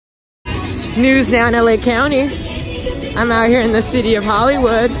News now in L.A. County. I'm out here in the city of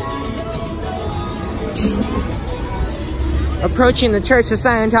Hollywood, approaching the Church of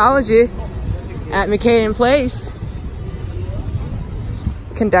Scientology at McCaden Place,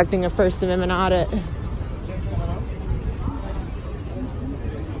 conducting a First Amendment audit.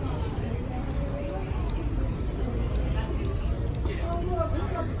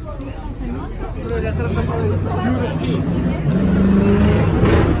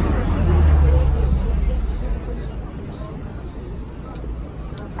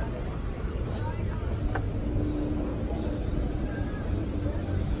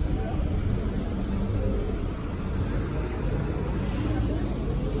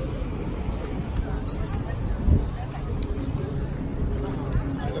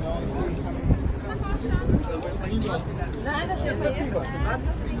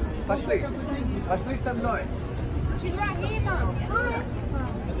 Пошли со мной. She's right here, Mom. Hi.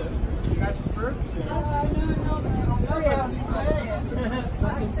 You guys prefer?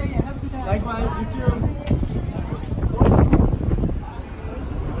 Likewise, you too.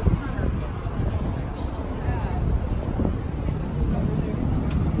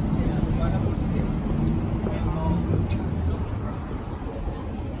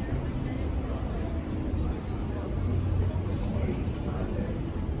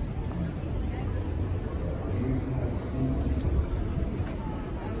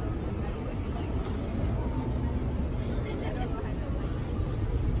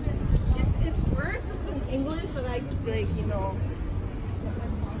 English, but like you know.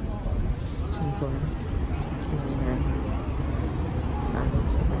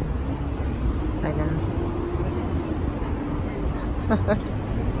 I know.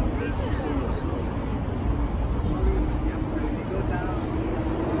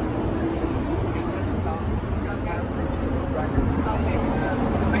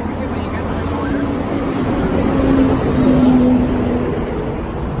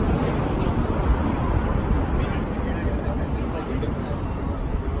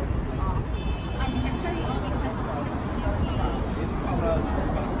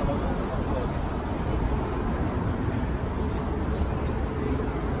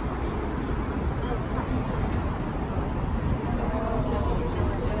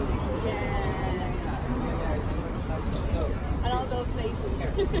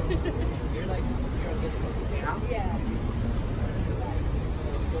 Yeah.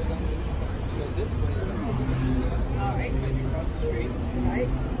 All right. Right.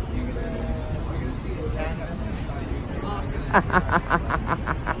 Awesome.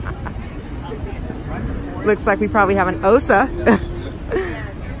 Looks like we probably have an OSA.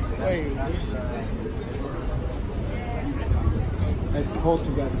 I suppose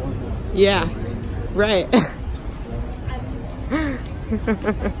you got one. Yeah, right.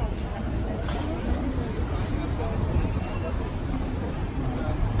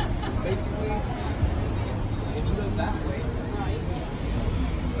 Basically, if you go that way,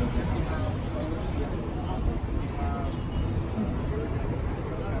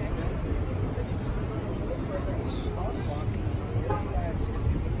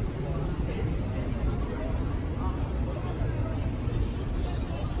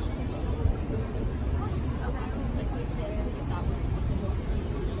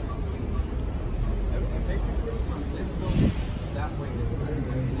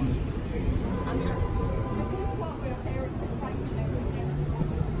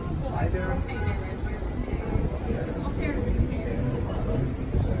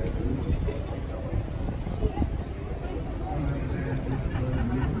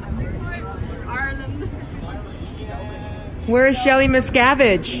 Where's Shelly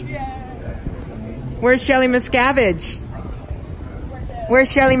Miscavage? Where's Shelly Miscavage? Where's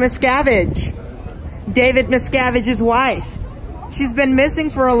Shelly Miscavage? David Miscavage's wife. She's been missing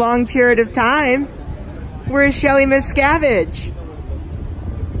for a long period of time. Where's Shelly Miscavage?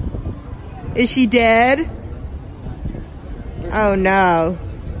 Is she dead? Oh no.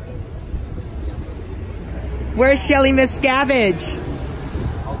 Where's Shelly Miscavage?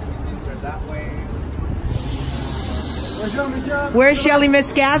 Where's Shelly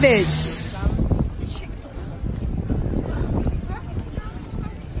Miscavage?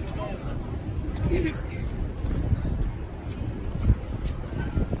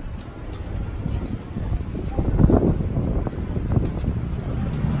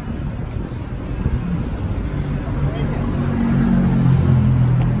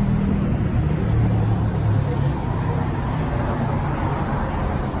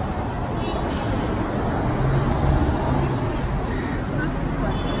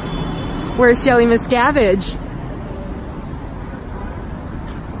 Where's Shelly Miscavage?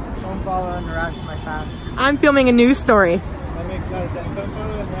 Don't follow and harass my staff. I'm filming a news story. That makes no sense. Don't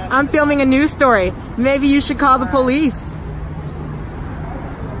follow and harass. I'm filming a news story. Maybe you should call the police.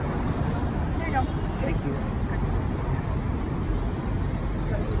 Here you go. Thank you.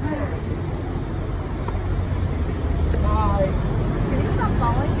 Bye. Can you stop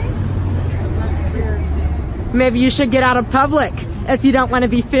following me? That's weird. Maybe you should get out of public if you don't want to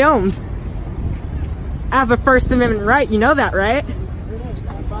be filmed. I have a First Amendment right. You know that, right?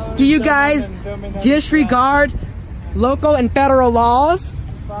 Do you guys disregard local and federal laws?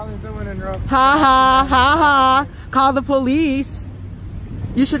 Following someone in rope. Ha ha, ha ha. Call the police.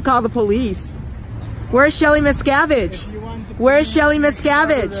 You should call the police. Where's Shelly Miscavage? Where's Shelly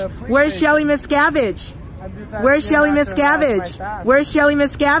Miscavage? Where's Shelly Miscavage? Where's Shelly Miscavage? Where's Shelly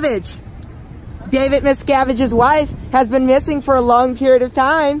Miscavage? David Miscavage's wife has been missing for a long period of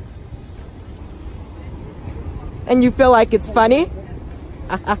time. And you feel like it's funny?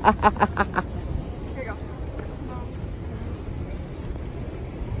 Here you go.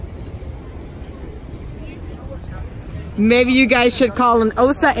 Maybe you guys should call an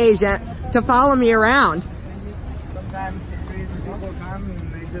OSA agent to follow me around. Sometimes crazy people come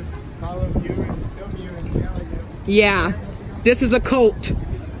and they just follow you and film you and yell at you. Yeah, this is a cult.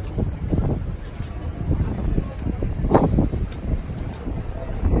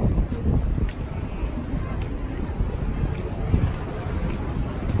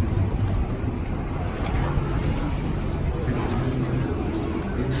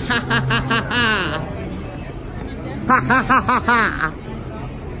 Ha ha ha ha ha. Ha ha ha ha ha.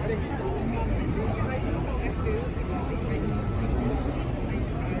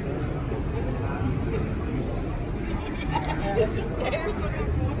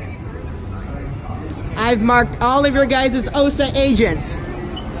 I've marked all of your guys as OSA agents.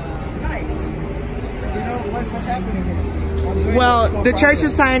 Nice. You know what's happening here? Well, the Church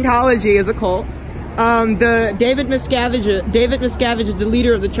of Scientology is a cult. David Miscavage is the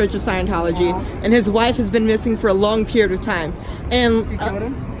leader of the Church of Scientology, and his wife has been missing for a long period of time. And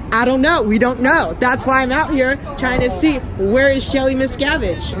I don't know. We don't know. That's why I'm out here trying to see where is Shelly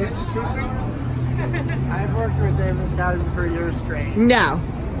Miscavage. Is this true, sir? I've worked with David Miscavage for years straight. No.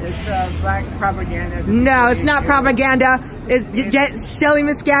 It's black propaganda. No, it's not propaganda. Shelly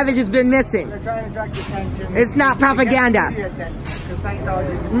Miscavage has been missing. They're trying to attract attention. It's not propaganda.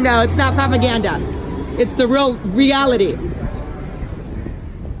 No, it's not propaganda. It's the real reality.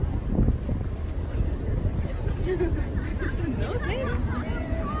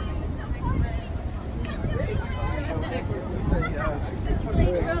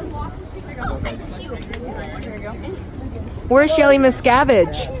 Where's Shelly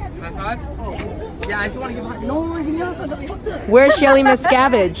Miscavage? High five? Yeah, I just want to give high. No, give me a high five. That's fucked up. Where's Shelly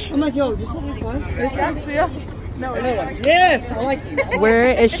Miscavage? I'm like, yo, just a high five. No, yes, I like you. Where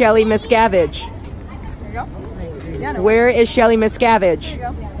is Shelly Miscavage? Where is Shelly Miscavage?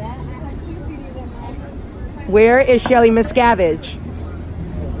 Where is Shelly Miscavage?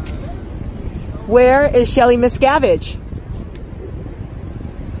 Where is Shelly Miscavage?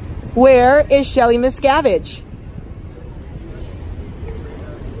 Where is Shelly Miscavage?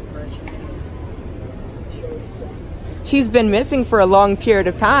 She's been missing for a long period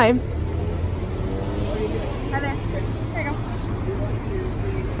of time. Hi there. Here you go.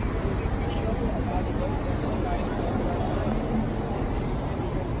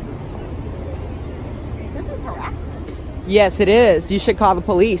 This is harassment. Yes, it is. You should call the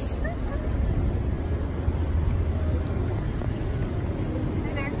police. Hi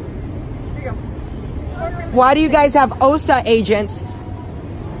there. Here you go. Why do you guys have OSA agents?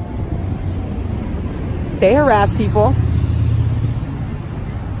 They harass people.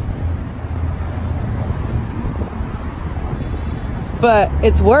 But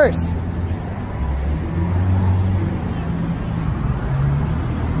it's worse.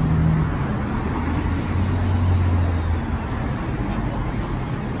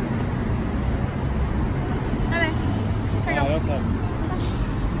 Hi there. Here you go.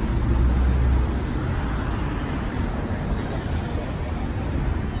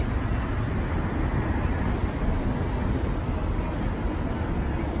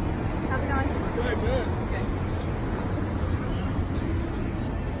 How's it going? Good, good.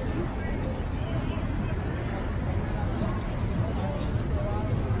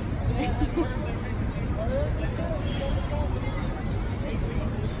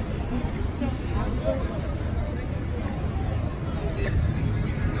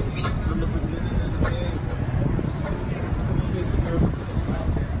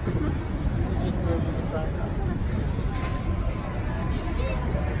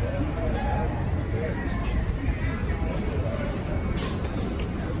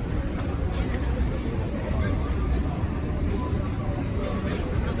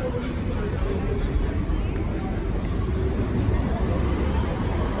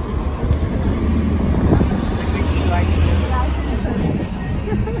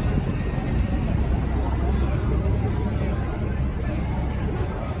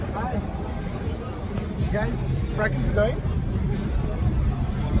 Spraken ze doing?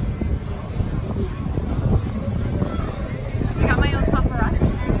 I got my own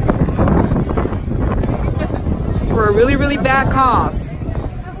paparazzi. For a really, really bad cause.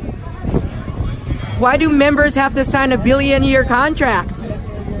 Why do members have to sign a billion-year contract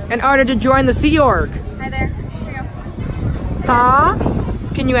in order to join the Sea Org? Hi there. Here you go. Huh?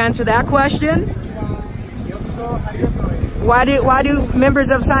 Can you answer that question? Why do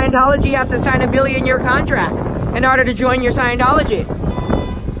members of Scientology have to sign a billion-year contract in order to join your Scientology?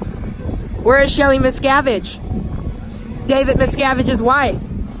 Where is Shelly Miscavage? David Miscavage's wife.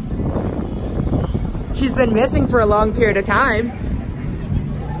 She's been missing for a long period of time.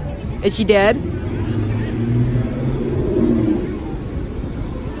 Is she dead?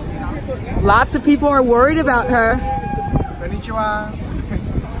 Lots of people are worried about her. Konnichiwa.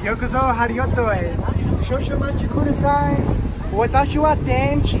 Yokozo harigato e. Shoshimachi kudasai. Watashi wa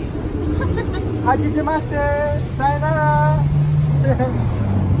tenchi. Hajimemashite. Sayonara.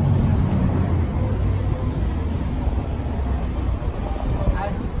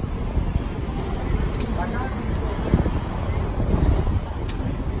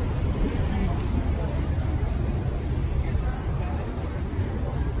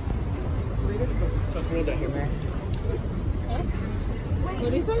 What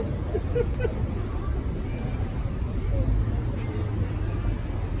did he say?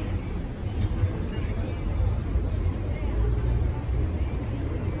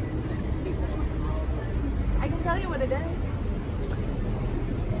 I can tell you what it is.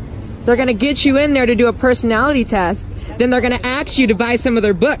 They're gonna get you in there to do a personality test. Then they're gonna ask you to buy some of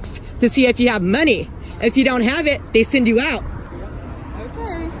their books to see if you have money. If you don't have it, they send you out.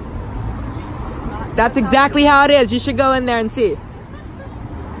 Okay. That's exactly how it is. You should go in there and see.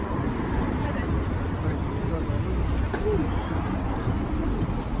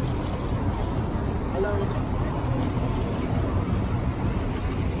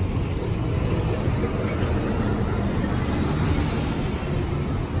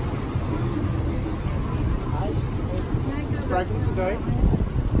 Spraken ze doing?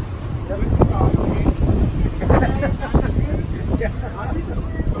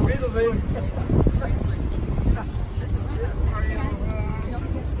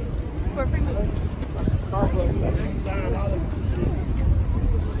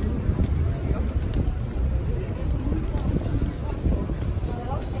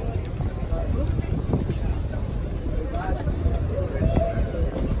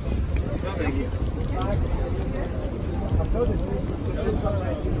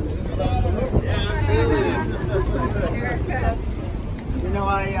 You know,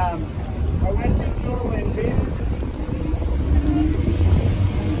 I went to school in Beirut.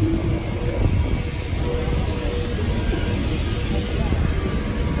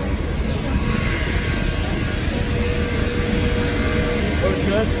 That was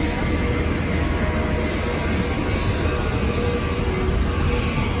good.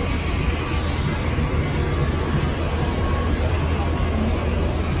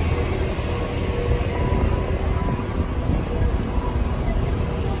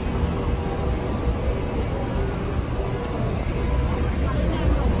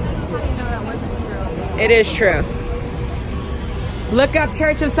 It is true. Look up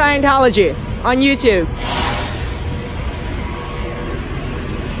Church of Scientology on YouTube.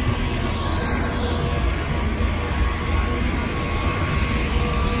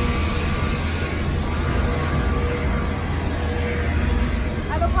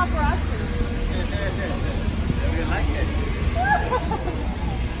 I have a paparazzi. You like it?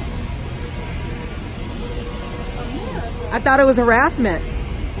 I thought it was harassment.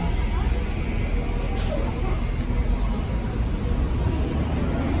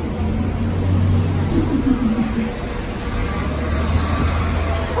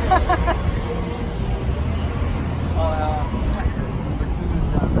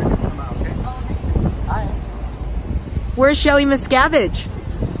 Where's Shelly Miscavage?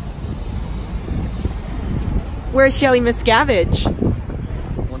 Where's Shelly Miscavage?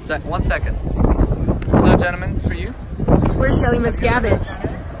 One second. Hello, gentlemen, it's for you. Where's Shelly Miscavage?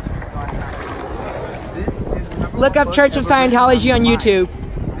 Look up Church of Scientology on YouTube.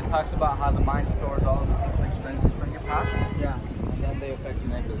 It talks about how the mind stores all the experiences from your past. Yeah. And then they affect you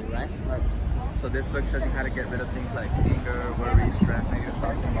negatively, right? Right. So this book shows you how to get rid of things like anger, worry, stress, negative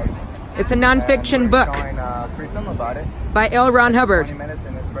thoughts, and emotions. It's a non-fiction book Showing a free film about it. by L. Ron Hubbard, 20 minutes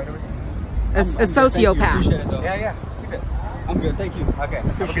and it's right over here. a sociopath. Appreciate it, though. Yeah, keep it. I'm good, thank you. Okay, have a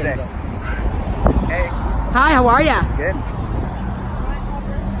good Appreciate day. it, though. Hey, Hi, how are ya? good.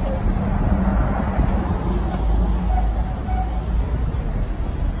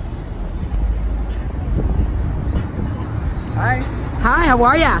 how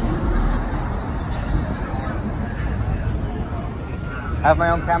are ya? I have my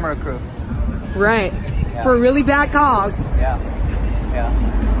own camera crew. Right. Yeah. For really bad calls. Yeah. Yeah.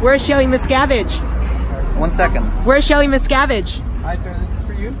 Where's Shelly Miscavage? 1 second. Where's Shelly Miscavage? Hi, sir. This is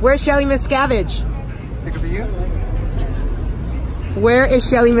for you. Where's Shelly Miscavage? Sticker for you. Where is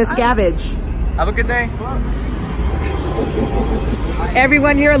Shelly Miscavage? Have a good day.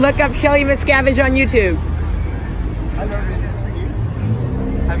 Everyone here, look up Shelly Miscavage on YouTube. Hello, this is for you.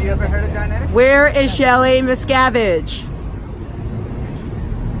 Have you ever heard of Dynetics? Where is Shelly Miscavage?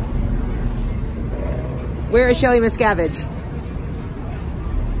 Where is Shelly Miscavage?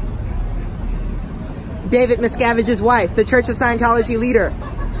 David Miscavage's wife, the Church of Scientology leader.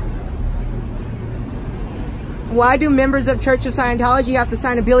 Why do members of Church of Scientology have to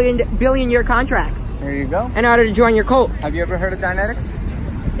sign a billion-year contract? There you go. In order to join your cult? Have you ever heard of Dynetics?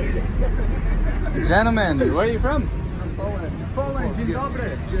 Gentlemen, where are you from? From Poland. Poland, dzień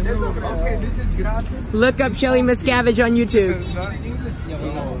dobry. Okay, this is gratis. Look up Shelly Miscavage on YouTube. Not English?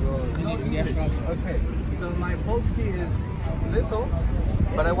 Okay, so my Polski is little,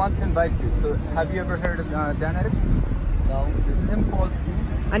 but I want to invite you. So, have you ever heard of Dynetics? No. This is in Polski.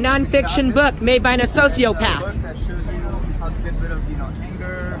 A non-fiction book made by a sociopath. A book that shows you how to get rid of,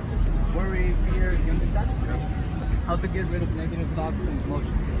 anger, worry, fear. You understand? How to get rid of negative thoughts and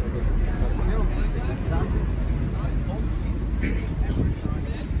emotions.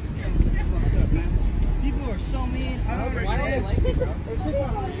 People are so mean. I don't understand. It's just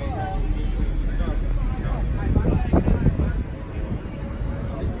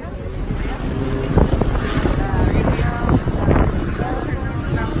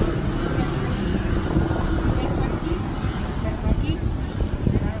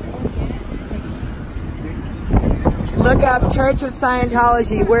Look up Church of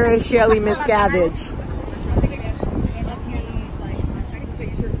Scientology. Where is Shelly Miscavage?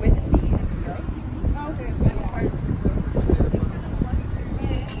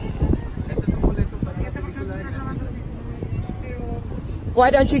 Why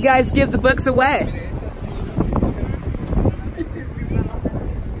don't you guys give the books away?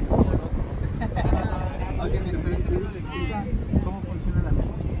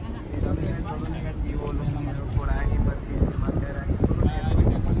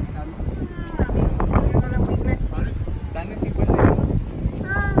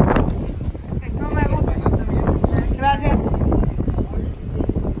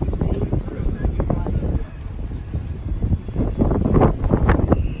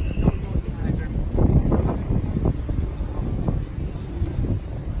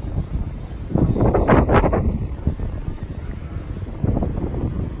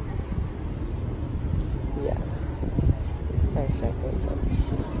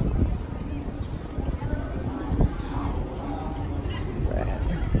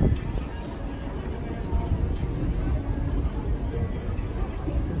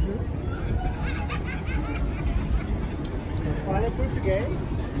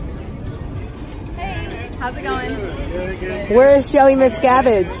 Hey, how's it going? Where is Shelly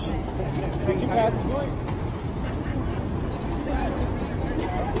Miscavage?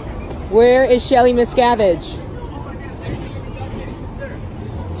 Where is Shelly Miscavage?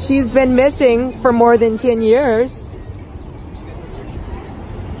 She's been missing for more than 10 years.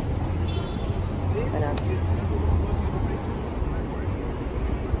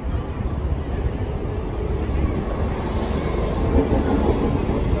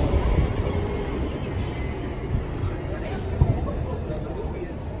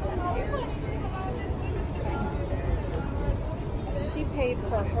 She paid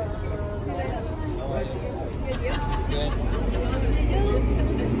for her.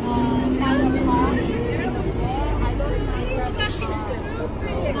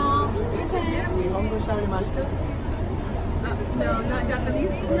 No, not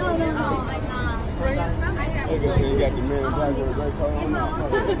Japanese. No, I'm not. Where are you from?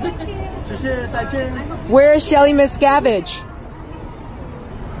 Where is Shelly Miscavage?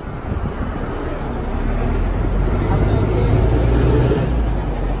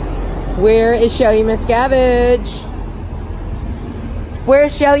 Where is Shelly Miscavage?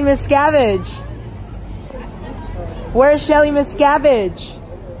 Where's Shelly Miscavage? Where's Shelly Miscavage?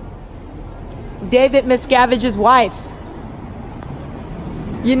 David Miscavage's wife.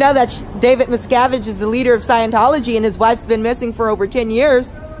 You know that David Miscavage is the leader of Scientology and his wife's been missing for over 10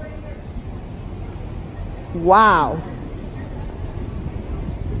 years. Wow.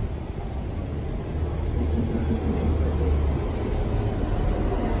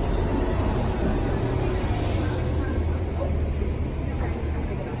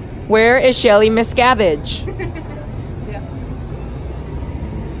 Where is Shelly Miscavage?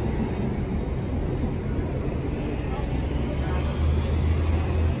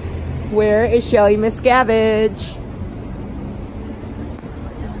 Where is Shelly Miscavige?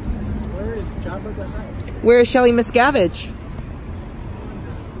 Where is Jabba the Hutt? Where is Shelly Miscavige?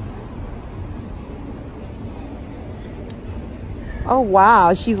 Oh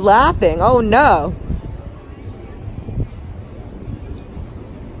wow, she's laughing. Oh no.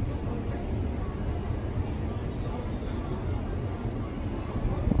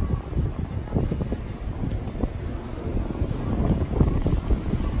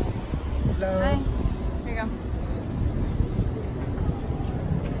 Hi. Here you go.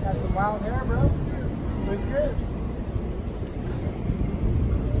 Got some wild hair, bro. Looks good.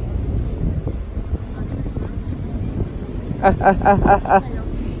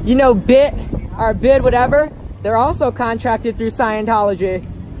 You know, Bit or Bid, whatever, they're also contracted through Scientology.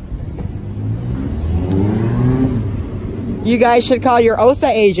 You guys should call your OSA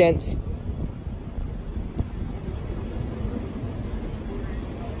agents.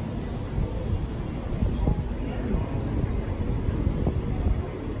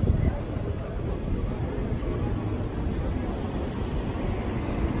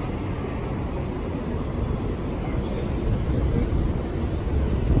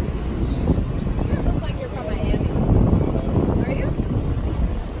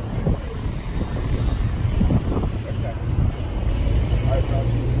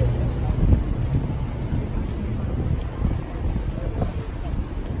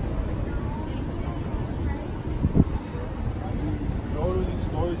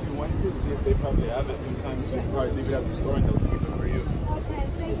 They probably have it. Sometimes you can probably leave it at the store and they'll keep it for you. Okay,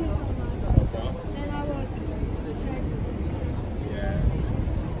 thank you so much. No problem. And I will check. Yeah.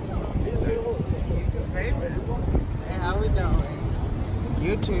 Hey, how we doing?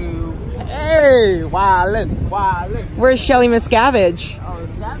 YouTube. Hey, Wildin'. Wildin'. where's Shelly Miscavige? Oh,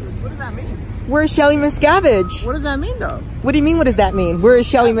 Miscavige? What does that mean? Where's Shelly Miscavige? What does that mean, though? What do you mean, what does that mean? Where is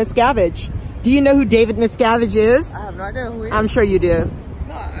Shelly Miscavige? Do you know who David Miscavige is? I have no idea who he is. I'm sure you do.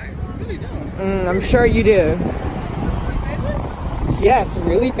 No, I really don't. I'm sure you do. Yes,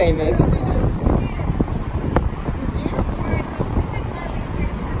 really famous.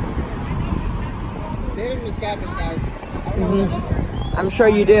 David Miscavige, guys. I don't know that. I'm sure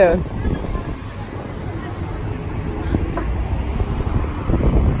you do.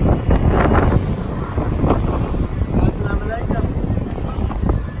 Assalamu alaikum.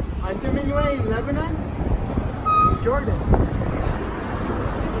 Antum min wayn, Lebanon? Jordan.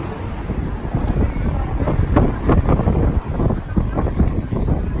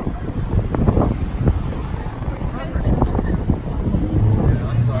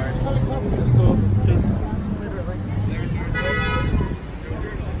 I'm sorry. Just go. Just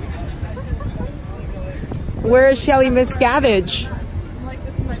Where is Shelly Miscavige? Like,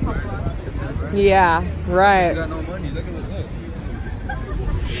 this is my pop box. Yeah, right. got no money. Look at this. Look.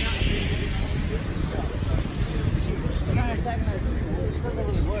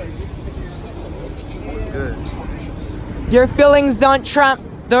 Good. Your feelings don't trump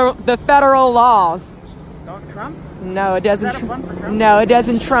the federal laws. Don't Trump? No, it doesn't. Is that a pun for Trump? No, it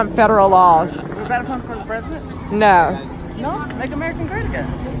doesn't trump federal laws. Was that a pun for the president? No. No? Make America great again.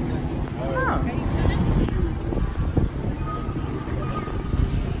 Oh.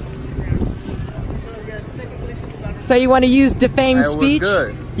 So you want to use defamed Hey, what's speech?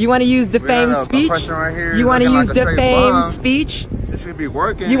 good? You want to use defamed a speech? person right here You want to looking use like a straight defamed bum. speech? This should be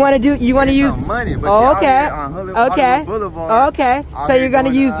working. You want to do? You want to Get use? some money, but Oh, she okay. out here on Hollywood Okay. Boulevard, Okay. out So here you're going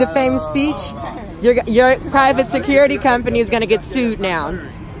to doing, use defamed speech? Your private security company is going to get sued now.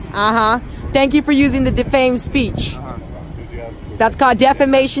 Thank you for using the defamed speech. That's called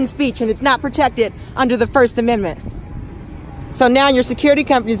defamation speech, and it's not protected under the First Amendment. So now your security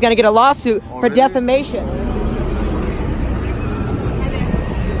company is going to get a lawsuit for really? defamation.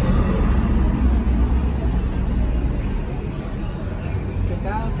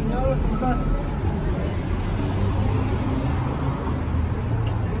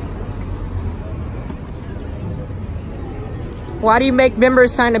 Why do you make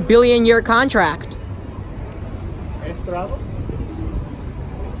members sign a billion-year contract? Estrado?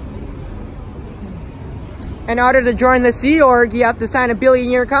 In order to join the Sea Org, you have to sign a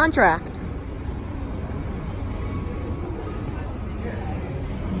billion-year contract.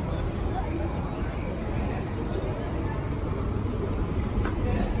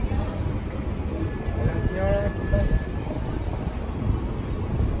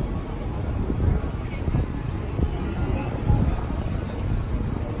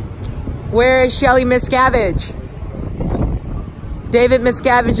 Where is Shelly Miscavige? David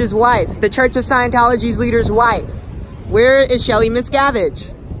Miscavige's wife, the Church of Scientology's leader's wife. Where is Shelly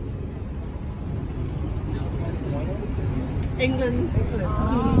Miscavige? England.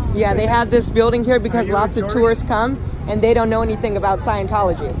 Yeah, they have this building here because lots of tourists come and they don't know anything about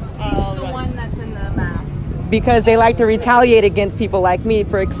Scientology. He's the one that's in the mask. Because they like to retaliate against people like me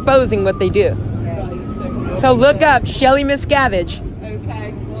for exposing what they do. So look up Shelly Miscavage.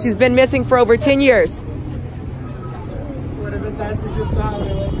 Okay. She's been missing for over 10 years. What a fantastic time.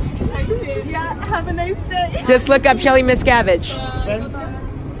 Thank you. Yeah, have a nice day. Just look up Shelly Miscavage.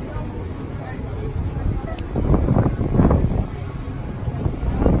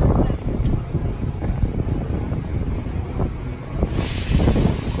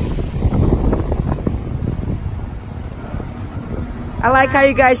 I like how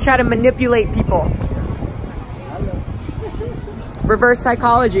you guys try to manipulate people. Reverse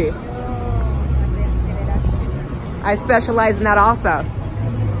psychology. I specialize in that also.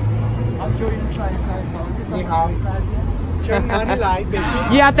 I'm joining Scientology.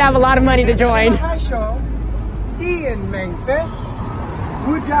 You have to have a lot of money to join.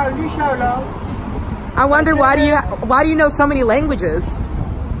 I wonder why do you know so many languages?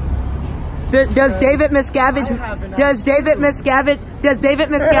 Does David Miscavige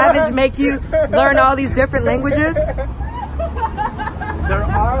make you learn all these different languages? There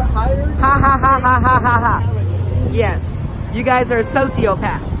are higher. Ha ha ha ha ha ha ha. Yes, you guys are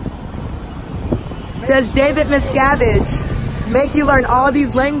sociopaths. Does David Miscavige make you learn all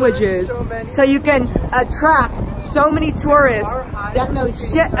these languages so you can attract so many tourists that know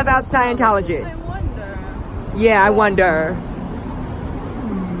shit about Scientology? I wonder. Yeah, I wonder.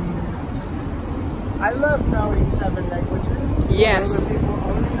 I love knowing 7 languages. Yes. Other people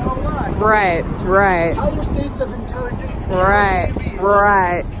only know 1. Right, right, Higher states of intelligence. right,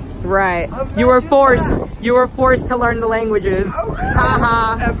 right, right. You were forced to learn the languages. Ha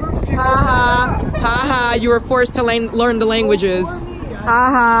ha. Ever figured Ha ha. Ha ha. You were forced to learn the languages. Ha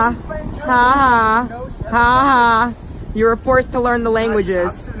ha. Ha ha. Ha ha. You were forced to learn the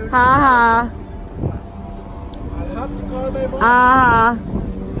languages. Ha ha. I have to call my mom Ha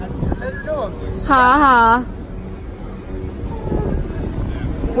and let her know of this. ha. Ha ha.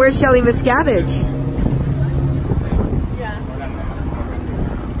 Where's Shelly Miscavige? Yeah.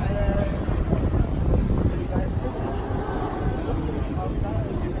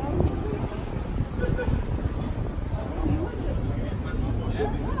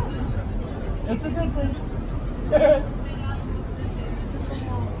 It's a good thing.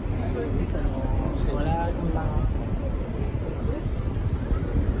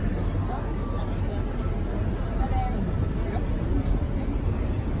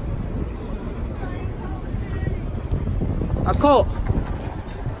 A cult.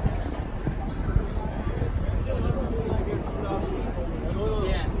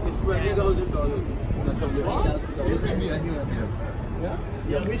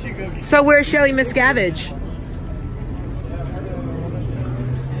 So where's Shelly Miscavige?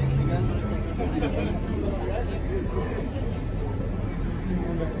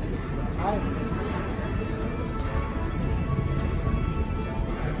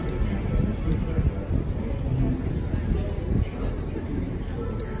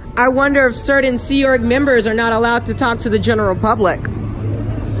 I wonder if certain Sea Org members are not allowed to talk to the general public.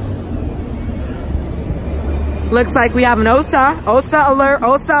 Looks like we have an OSA. OSA alert,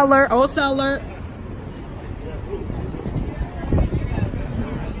 OSA alert, OSA alert.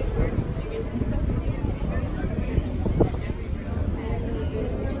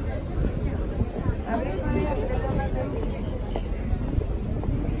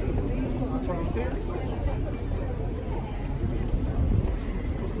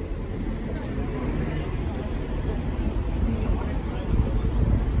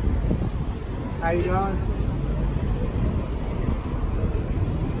 How you doing?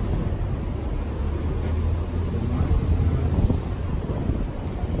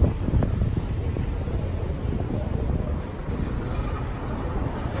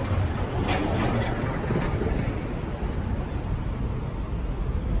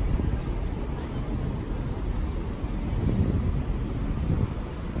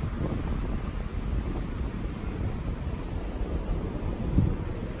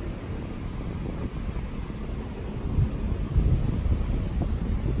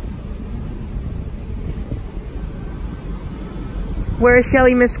 Where's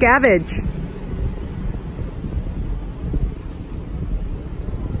Shelly Miscavige?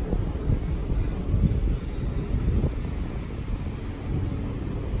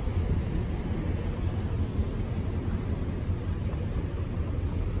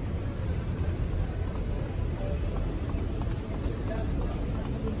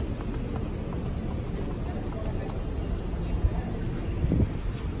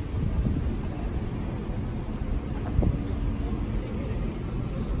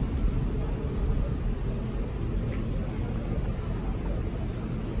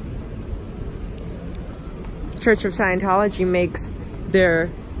 Church of Scientology makes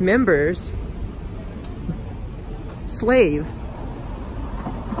their members slave.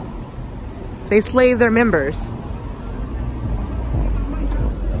 They slave their members.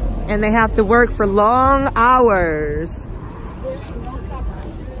 And they have to work for long hours.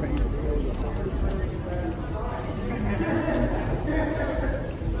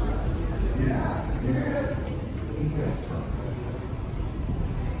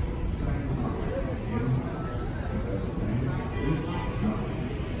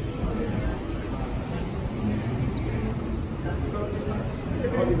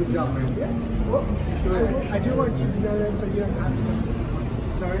 Good job, man. I do want you to know that, but you don't have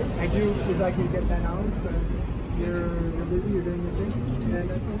to. Sorry, I do would like you to get that out, but you're busy, you're doing your thing, and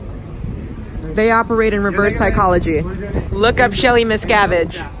that's it. They operate in reverse psychology. Look up Shelly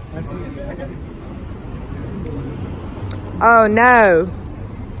Miscavage. Oh no.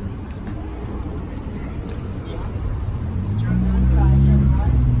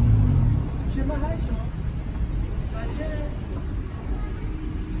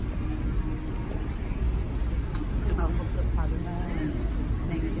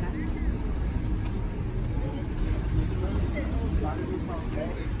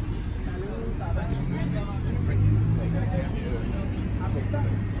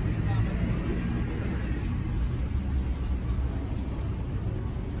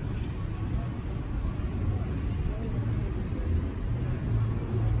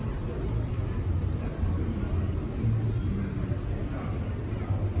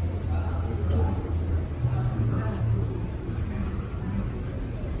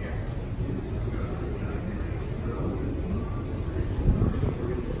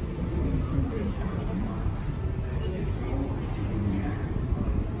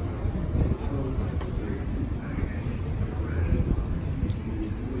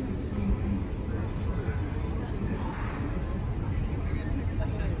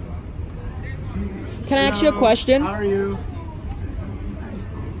 Can I ask you a question? How are you?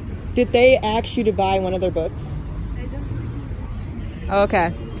 Did they ask you to buy one of their books?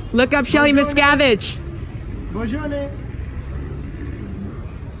 Okay. Look up Shelly Miscavage. Bonjour.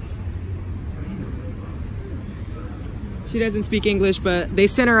 She doesn't speak English, but they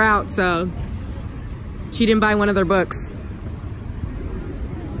sent her out, so she didn't buy one of their books.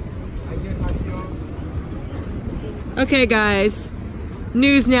 Okay, guys.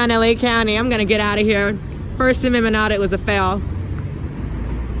 News now in L.A. County. I'm gonna get out of here. First Amendment audit was a fail.